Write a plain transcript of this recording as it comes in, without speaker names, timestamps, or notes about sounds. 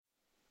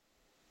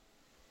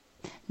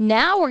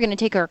Now we're going to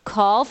take our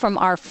call from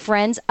our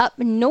friends up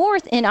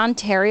north in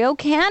Ontario,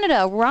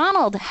 Canada.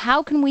 Ronald,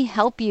 how can we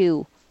help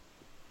you?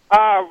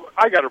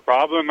 I got a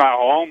problem at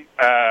home.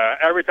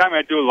 Every time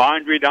I do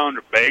laundry down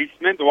the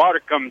basement, the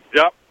water comes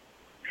up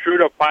through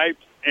the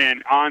pipes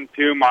and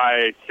onto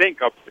my sink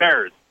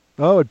upstairs.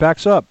 Oh, it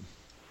backs up.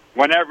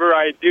 Whenever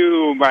I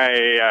do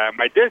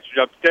my dishes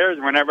upstairs,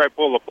 whenever I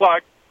pull the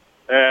plug,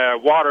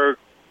 water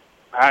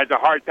has a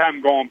hard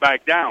time going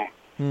back down.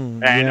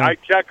 I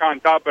check on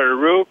top of the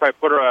roof. I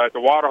put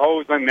the water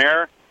hose in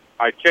there.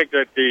 I check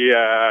that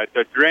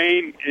the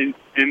drain in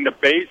the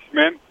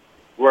basement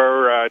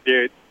where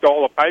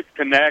all the pipes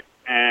connect,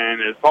 and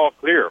it's all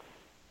clear.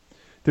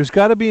 There's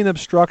got to be an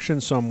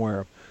obstruction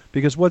somewhere,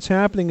 because what's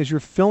happening is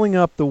you're filling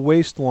up the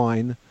waste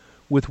line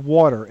with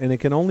water, and it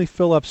can only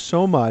fill up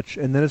so much,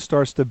 and then it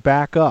starts to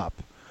back up.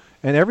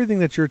 And everything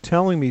that you're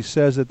telling me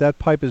says that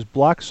pipe is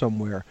blocked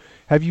somewhere.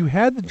 Have you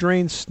had the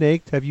drain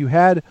snaked? Have you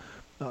had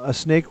a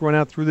snake run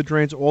out through the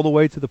drains all the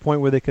way to the point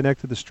where they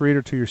connect to the street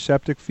or to your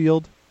septic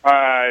field?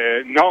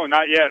 No,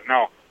 not yet,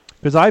 no.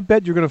 Because I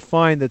bet you're going to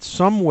find that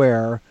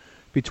somewhere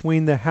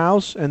between the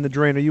house and the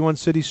drain. Are you on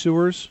city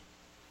sewers?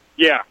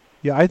 Yeah.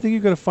 Yeah, I think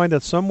you're going to find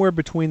that somewhere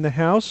between the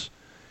house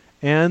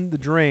and the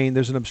drain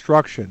there's an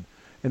obstruction.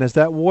 And as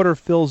that water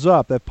fills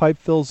up, that pipe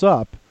fills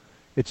up,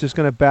 it's just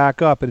going to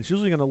back up, and it's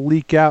usually going to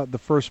leak out the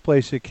first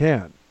place it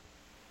can.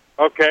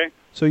 Okay.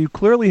 So you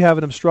clearly have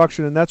an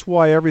obstruction, and that's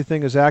why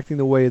everything is acting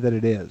the way that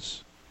it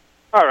is.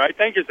 All right.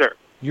 Thank you, sir.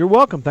 You're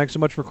welcome. Thanks so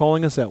much for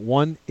calling us at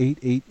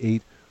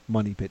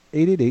 1-888-MONEYPIT,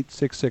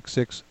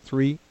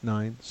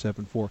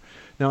 888-666-3974.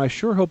 Now, I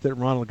sure hope that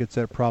Ronald gets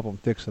that problem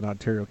fixed in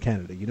Ontario,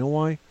 Canada. You know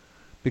why?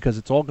 Because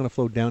it's all going to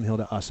flow downhill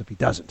to us if he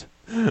doesn't.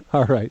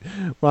 All right.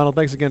 Ronald,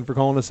 thanks again for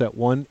calling us at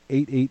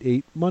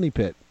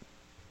 1-888-MONEYPIT.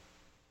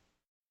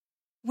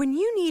 When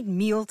you need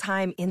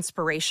mealtime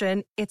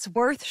inspiration, it's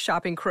worth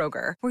shopping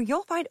Kroger, where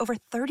you'll find over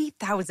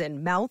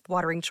 30,000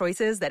 mouth-watering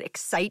choices that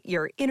excite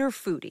your inner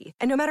foodie.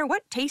 And no matter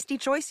what tasty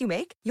choice you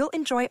make, you'll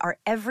enjoy our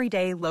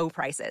everyday low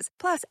prices,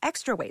 plus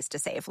extra ways to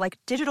save, like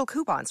digital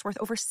coupons worth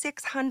over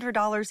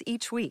 $600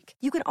 each week.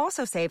 You can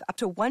also save up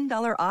to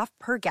 $1 off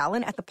per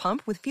gallon at the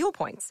pump with fuel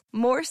points.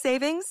 More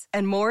savings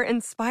and more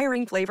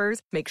inspiring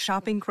flavors make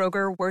shopping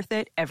Kroger worth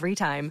it every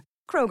time.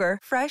 Kroger,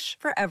 fresh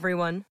for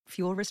everyone.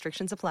 Fuel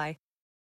restrictions apply.